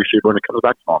more appreciative when it comes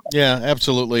back to normal. Yeah,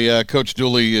 absolutely. Coach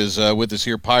Dooley is with us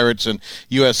here, Pirates and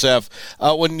USF.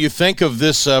 When you think of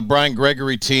this Brian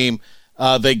Gregory team,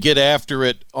 they get after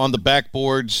it on the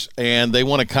backboards, and they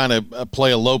want to kind of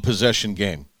play a low possession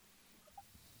game.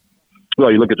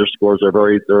 Well, you look at their scores;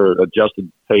 their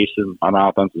adjusted pace on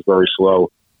offense is very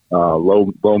slow.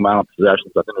 Low amount of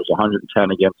possessions. I think it was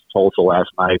 110 against Tulsa last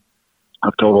night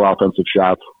of total offensive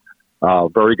shots.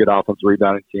 Very good offensive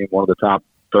rebounding team, one of the top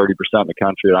 30% in the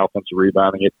country at offensive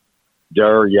rebounding.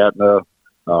 Durr, Yetna,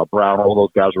 Brown, all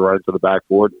those guys are right into the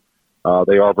backboard.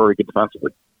 They are very good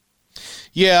defensively.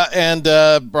 Yeah,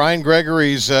 and Brian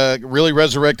Gregory's really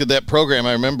resurrected that program.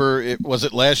 I remember, was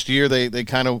it last year they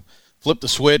kind of flipped the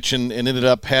switch and ended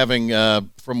up having,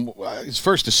 from his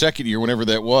first to second year, whenever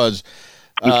that was,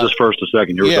 This is his first or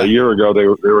second year. Yeah. A year ago, they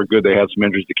were good. They had some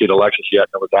injuries. The kid Alexis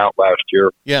Yetna was out last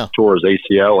year. Yeah. Tore his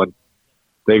ACL, and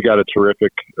they've got a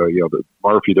terrific, the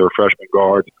Murphy, their freshman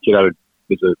guard. The kid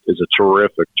is a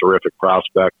terrific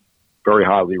prospect. Very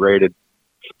highly rated,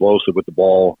 explosive with the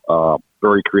ball,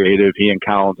 very creative. He and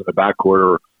Collins in the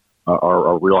backcourt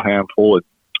are a real handful. And,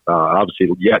 obviously,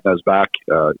 Yetna's back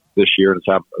this year, and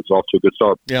it's off to a good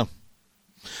start. Yeah.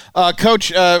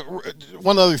 Coach,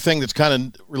 one other thing that's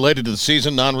kind of related to the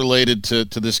season, non-related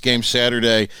to this game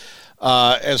Saturday,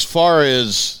 as far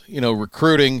as,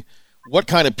 recruiting, what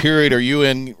kind of period are you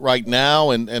in right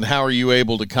now, and how are you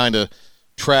able to kind of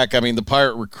track? I mean, the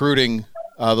Pirate recruiting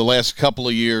the last couple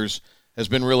of years has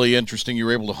been really interesting. You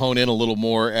were able to hone in a little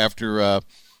more after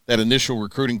that initial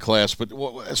recruiting class. But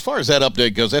as far as that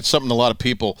update goes, that's something a lot of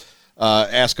people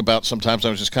ask about sometimes. I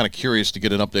was just kind of curious to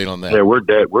get an update on that. Yeah, we're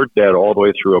dead all the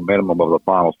way through a minimum of the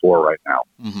Final Four right now.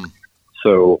 Mm-hmm.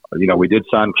 So, we did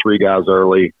sign 3 guys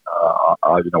early.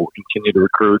 We'll continue to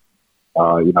recruit.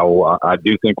 I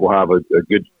do think we'll have a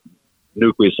good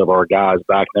nucleus of our guys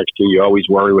back next year. You always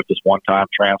worry with this one-time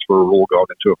transfer rule going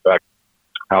into effect,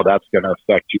 how that's going to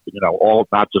affect, all,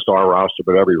 not just our roster,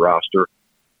 but every roster.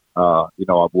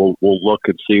 We'll look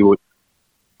and see what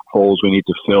holes we need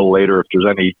to fill later if there's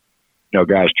any,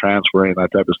 guys transferring,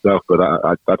 that type of stuff. But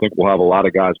I think we'll have a lot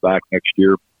of guys back next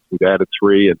year. We've added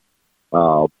 3, and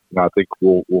I think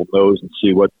we'll nose and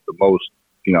see what the most,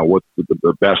 what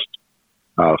the best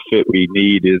fit we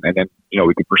need is, and then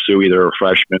we could pursue either a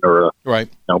freshman or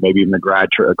maybe even a grad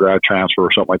transfer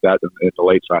or something like that in the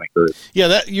late signing period. Yeah,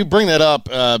 that you bring that up.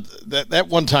 That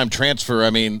one-time transfer. I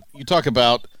mean, you talk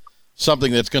about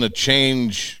something that's going to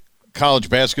change college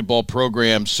basketball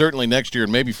programs certainly next year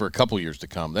and maybe for a couple years to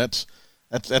come. That's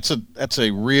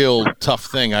a real tough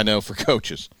thing, I know, for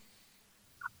coaches.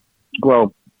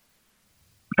 Well,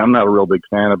 I'm not a real big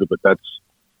fan of it, but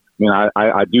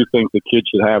I do think the kids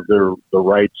should have the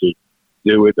right to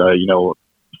do it.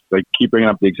 They keep bringing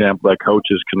up the example that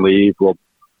coaches can leave. Well,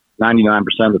 99%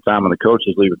 of the time when the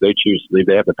coaches leave, if they choose to leave,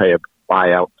 they have to pay a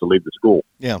buyout to leave the school.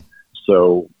 Yeah.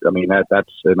 So, and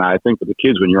I think for the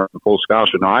kids, when you're on full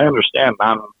scholarship, now I understand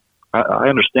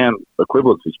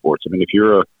equivalency sports. I mean, if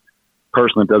you're a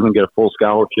person that doesn't get a full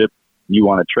scholarship, you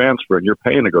want to transfer and you're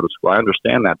paying to go to school, I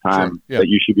understand that time. Sure. Yeah. That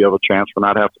you should be able to transfer,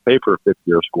 not have to pay for a 5th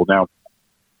year of school. Now,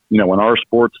 in our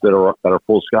sports that are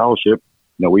full scholarship,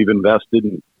 we've invested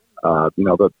in,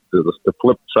 the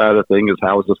flip side of the thing is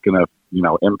how is this going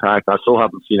to, impact? I still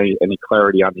haven't seen any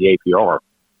clarity on the APR.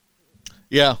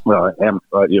 Yeah.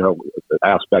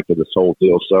 Aspect of this whole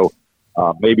deal. So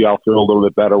maybe I'll feel a little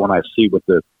bit better when I see what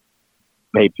the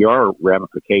APR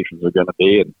ramifications are going to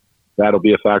be, and that'll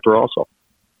be a factor also.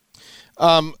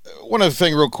 One other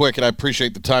thing real quick, and I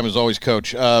appreciate the time as always,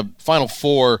 Coach. Final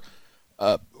Four,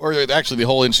 or actually the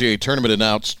whole NCAA tournament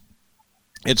announced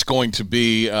it's going to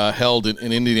be held in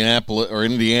Indianapolis or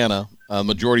Indiana,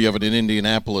 majority of it in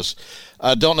Indianapolis.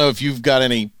 Don't know if you've got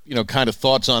any, kind of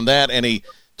thoughts on that,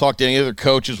 talk to any other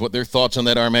coaches, what their thoughts on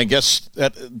that are. I mean, I guess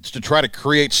that to try to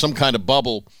create some kind of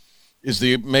bubble is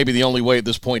maybe the only way at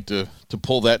this point to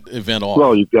pull that event off.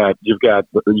 Well, you've got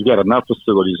enough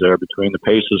facilities there between the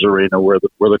Pacers Arena where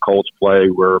the Colts play,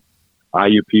 where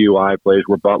IUPUI plays,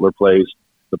 where Butler plays,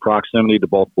 the proximity to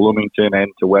both Bloomington and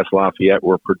to West Lafayette,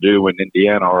 where Purdue and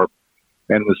Indiana are,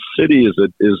 and the city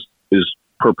is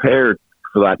prepared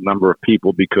for that number of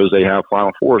people because they have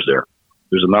Final Fours there.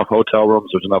 There's enough hotel rooms.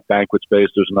 There's enough banquet space.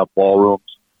 There's enough ballrooms.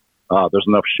 There's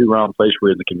enough shoot-around place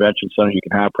where in the convention center you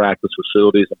can have practice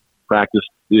facilities and practice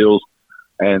deals.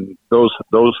 And those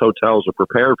hotels are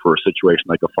prepared for a situation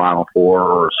like a Final Four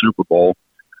or a Super Bowl.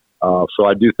 So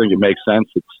I do think it makes sense.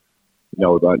 It's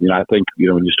I think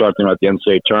when you start thinking about the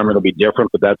NCAA tournament, it'll be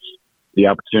different, but that's the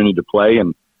opportunity to play.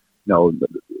 And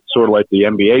sort of like the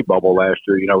NBA bubble last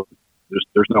year.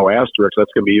 There's no asterisk.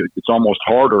 That's going to be. It's almost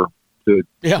harder. It's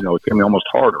going to be almost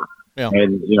harder. Yeah.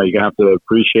 And, you have to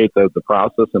appreciate the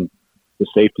process and the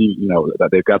safety, that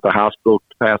they've got the hospital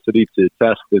capacity to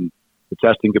test and the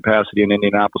testing capacity in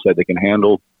Indianapolis that they can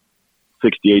handle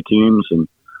 68 teams. And,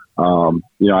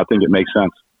 I think it makes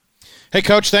sense. Hey,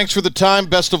 Coach, thanks for the time.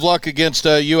 Best of luck against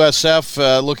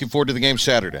USF. Looking forward to the game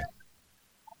Saturday.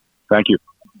 Thank you.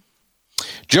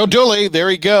 Joe Dooley, there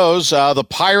he goes. The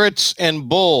Pirates and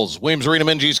Bulls, Williams Arena,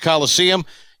 Minges Coliseum.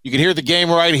 You can hear the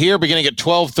game right here beginning at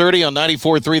 12:30 on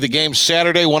 94.3 The Game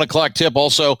Saturday, 1 o'clock tip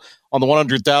also on the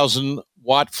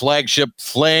 100,000-watt flagship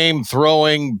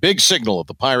flame-throwing big signal of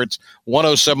the Pirates,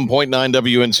 107.9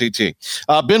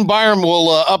 WNCT. Ben Byram will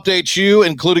update you,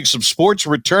 including some sports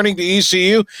returning to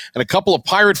ECU and a couple of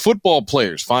Pirate football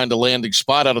players find a landing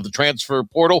spot out of the transfer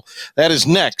portal. That is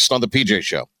next on The PJ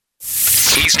Show.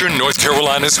 Eastern North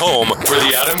Carolina's home for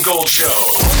the Adam Gold Show.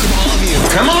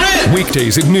 Come on in.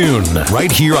 Weekdays at noon,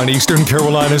 right here on Eastern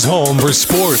Carolina's home for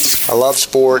sports. I love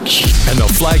sports. And the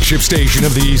flagship station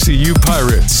of the ECU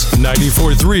Pirates,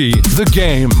 94.3 The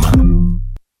Game.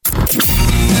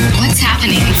 What's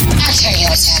happening? I'll tell you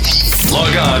what's happening.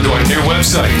 Log on to our new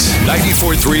website,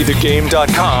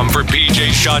 943thegame.com for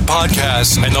PJ Shot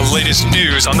podcasts and the latest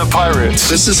news on the Pirates.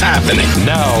 This is happening.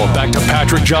 Now, back to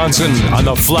Patrick Johnson on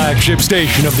the flagship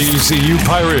station of the ECU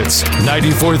Pirates,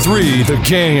 94.3 The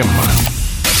Game.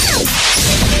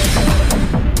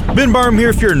 Ben Barham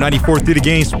here for your 94th through the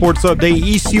game sports update.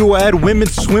 ECU will add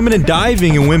women's swimming and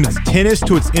diving and women's tennis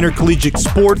to its intercollegiate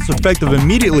sports effective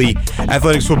immediately.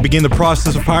 Athletics will begin the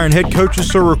process of hiring head coaches,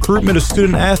 so recruitment of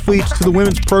student athletes to the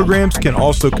women's programs can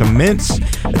also commence.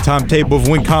 A timetable of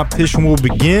when competition will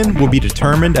begin will be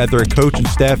determined after a coach and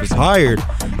staff is hired.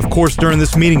 Of course, during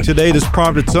this meeting today, this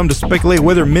prompted some to speculate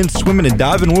whether men's swimming and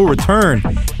diving will return.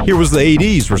 Here was the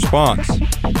AD's response.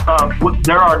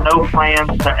 There are no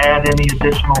plans to add any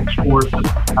additional sports at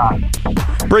this time.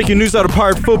 Breaking news out of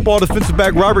Pirate football, defensive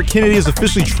back Robert Kennedy has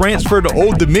officially transferred to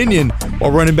Old Dominion,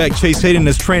 while running back Chase Hayden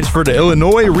has transferred to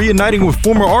Illinois, reuniting with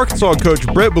former Arkansas coach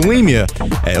Brett Bulimia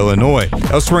at Illinois.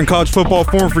 Elsewhere in college football,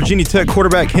 former Virginia Tech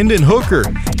quarterback Hendon Hooker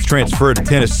has transferred to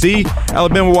Tennessee.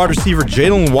 Alabama wide receiver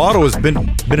Jalen Waddle has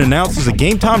been announced as a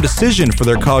game-time decision for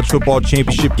their college football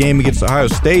championship game against Ohio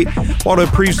State. Waddle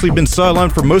had previously been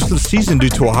sidelined for most of the season due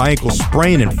to a high ankle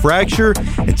sprain and fracture,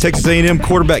 and Texas A&M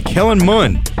quarterback Kellen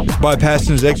Mond is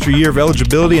bypassing his extra year of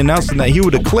eligibility, announcing that he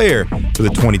would declare for the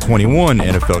 2021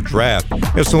 NFL Draft. We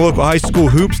have some local high school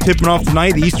hoops tipping off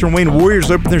tonight. The Eastern Wayne Warriors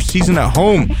open their season at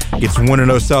home against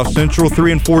 1-0 South Central.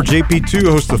 3-4 JP2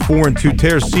 hosts the 4-2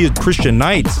 Tennessee Christian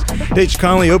Knights. H.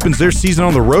 Conley opens their season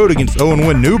on the road against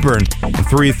 0-1 New Bern, and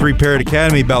 3-3 Parrott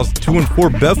Academy battles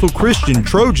 2-4 Bethel Christian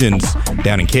Trojans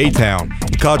down in K-Town.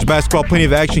 In college basketball, plenty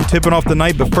of action tipping off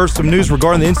tonight, but first some news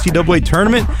regarding the NCAA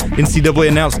tournament. NCAA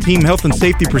announced team health and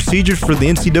safety procedures for the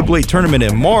NCAA tournament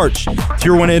in March.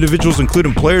 Tier 1 individuals,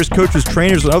 including players, coaches,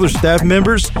 trainers, and other staff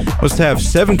members, must have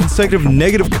 7 consecutive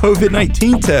negative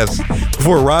COVID-19 tests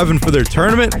before arriving for their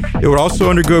tournament. They would also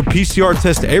undergo a PCR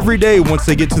test every day once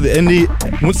they get to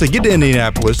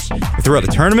Indianapolis. And throughout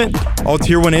the tournament, all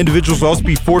Tier 1 individuals will also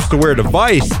be forced to wear a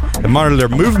device that monitor their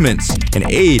movements and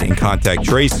aid in contact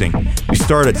tracing. We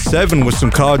start at 7 with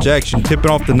some college action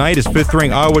tipping off the night as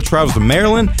 5th-ranked Iowa travels to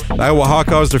Maryland. The Iowa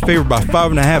Hawkeyes are favored by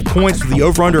 5.5 points with the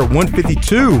over-under at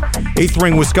 152.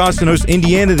 8th-ranked Wisconsin hosts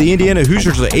Indiana. The Indiana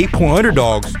Hoosiers are 8-point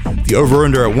underdogs. The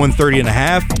over-under at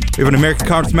 130.5. We have an American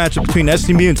Conference matchup between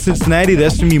SMU and Cincinnati. The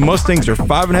SMU Mustangs are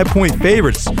 5.5-point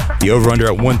favorites. The over-under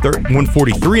at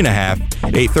 143.5.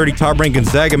 At 8:30, top-ranked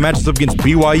Gonzaga matches up against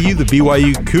BYU. The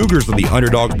BYU Cougars are the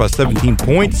underdogs by 17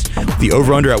 points. The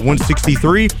over-under at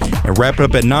 163. And wrap it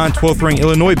up at 9, 12th-ranked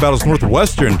Illinois battles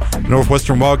Northwestern. The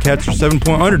Northwestern Wildcats are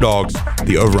 7-point underdogs.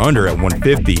 The over-under at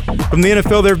 150. From the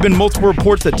NFL, there have been multiple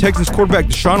reports that Texans quarterback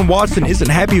Deshaun Watson isn't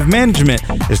happy with management.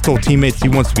 Has told teammates he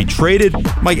wants to be traded.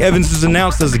 Mike Evans is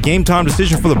announced as a game-time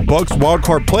decision for the Bucs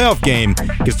wildcard playoff game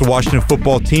against the Washington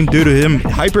football team due to him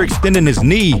hyperextending his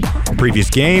knee in previous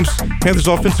games. Panthers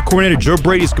offensive coordinator Joe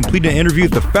Brady has completed an interview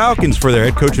with the Falcons for their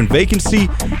head coaching vacancy.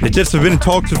 The Jets have been in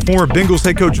talks with former Bengals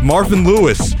head coach Marvin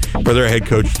Lewis for their head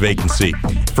coach vacancy.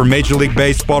 For Major League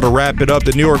Baseball, to wrap it up,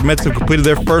 the New York Mets have completed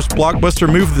their first blockbuster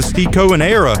move of the Steve Cohen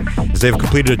era, as they've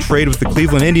completed a trade with the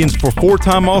Cleveland Indians for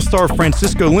 4-time All-Star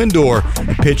Francisco Lindor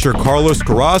and pitcher Carlos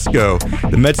Carrasco.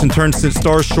 The Mets in turn sent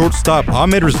Stars shortstop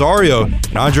Ahmed Rosario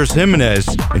and Andres Jimenez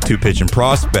and 2 pitching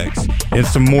prospects. And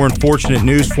some more unfortunate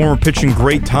news, former pitching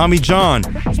great Tommy John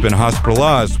has been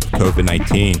hospitalized with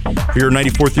COVID-19. For your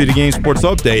 94th through the game sports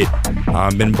update,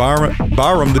 I'm Ben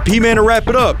Barham, the P-Man, to wrap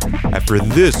it up after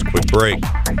this quick break.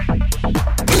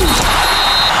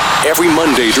 Every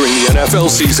Monday during the NFL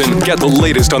season, get the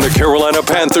latest on the Carolina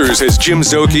Panthers as Jim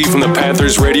Szoke from the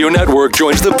Panthers Radio Network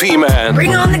joins the P-Man.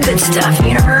 Bring on the good stuff,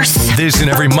 universe. This and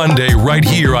every Monday right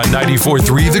here on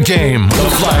 94.3 The Game, the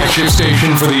flagship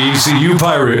station for the ECU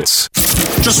Pirates.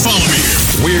 Just follow me here.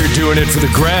 We're doing it for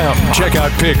the gram. Check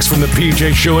out pics from the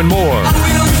PJ Show and more.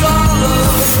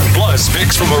 Plus,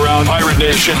 pics from around Pirate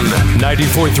Nation.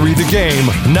 94.3 The Game,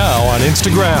 now on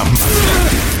Instagram.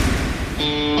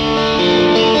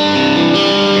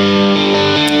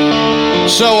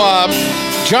 So,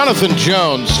 Jonathan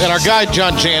Jones and our guy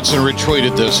John Jansen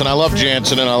retweeted this, and I love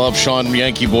Jansen and I love Sean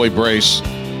Yankee Boy Brace.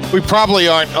 We probably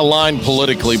aren't aligned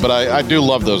politically, but I do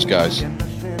love those guys.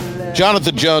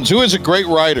 Jonathan Jones, who is a great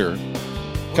writer,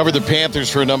 covered the Panthers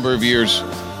for a number of years,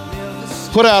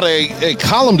 put out a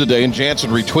column today, and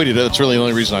Jansen retweeted it. That's really the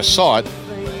only reason I saw it.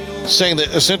 saying that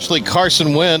essentially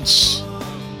Carson Wentz,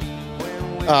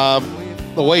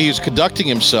 the way he's conducting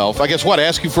himself, I guess,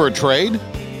 asking for a trade?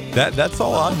 That's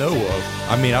all I know of.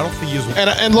 I mean, I don't think he's.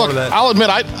 And look, I'll admit,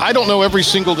 I don't know every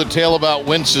single detail about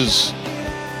Wentz's,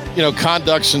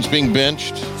 conduct since being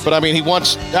benched. But, I mean, he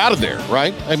wants out of there,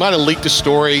 right? He might have leaked a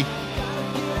story,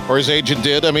 or his agent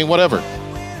did. I mean, whatever.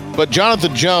 But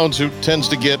Jonathan Jones, who tends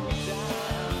to get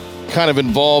kind of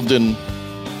involved in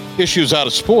issues out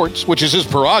of sports, which is his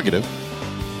prerogative,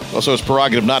 also his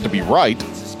prerogative not to be right,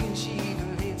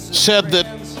 said that,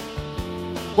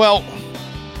 well,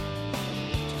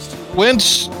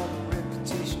 Wentz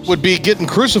would be getting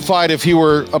crucified if he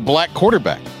were a black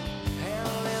quarterback.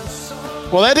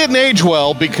 Well, that didn't age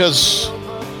well because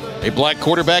a black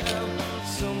quarterback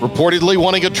reportedly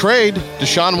wanting a trade,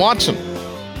 Deshaun Watson.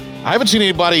 I haven't seen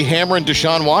anybody hammering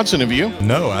Deshaun Watson, have you?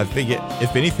 No, I think,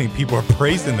 if anything, people are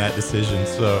praising that decision.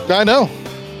 So I know.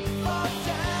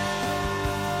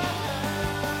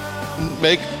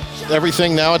 Make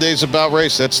everything nowadays about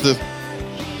race. That's the...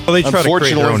 Well, they try to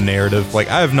create their own narrative. Like,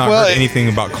 I have not heard anything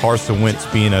about Carson Wentz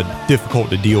being difficult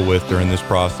to deal with during this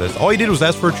process. All he did was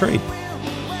ask for a trade.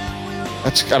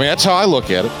 That's how I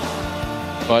look at it.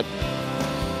 But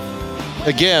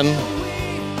again,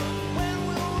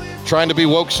 trying to be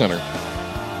woke center.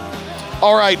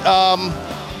 All right,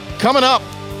 coming up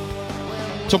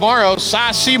tomorrow,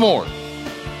 Cy Seymour,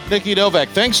 Nikki Novak.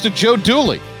 Thanks to Joe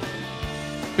Dooley.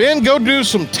 Ben, go do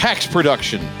some tax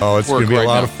production. Oh, it's going to be a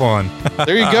lot of fun.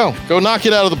 There you go. Go knock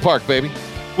it out of the park, baby.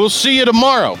 We'll see you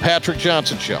tomorrow. Patrick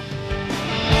Johnson Show.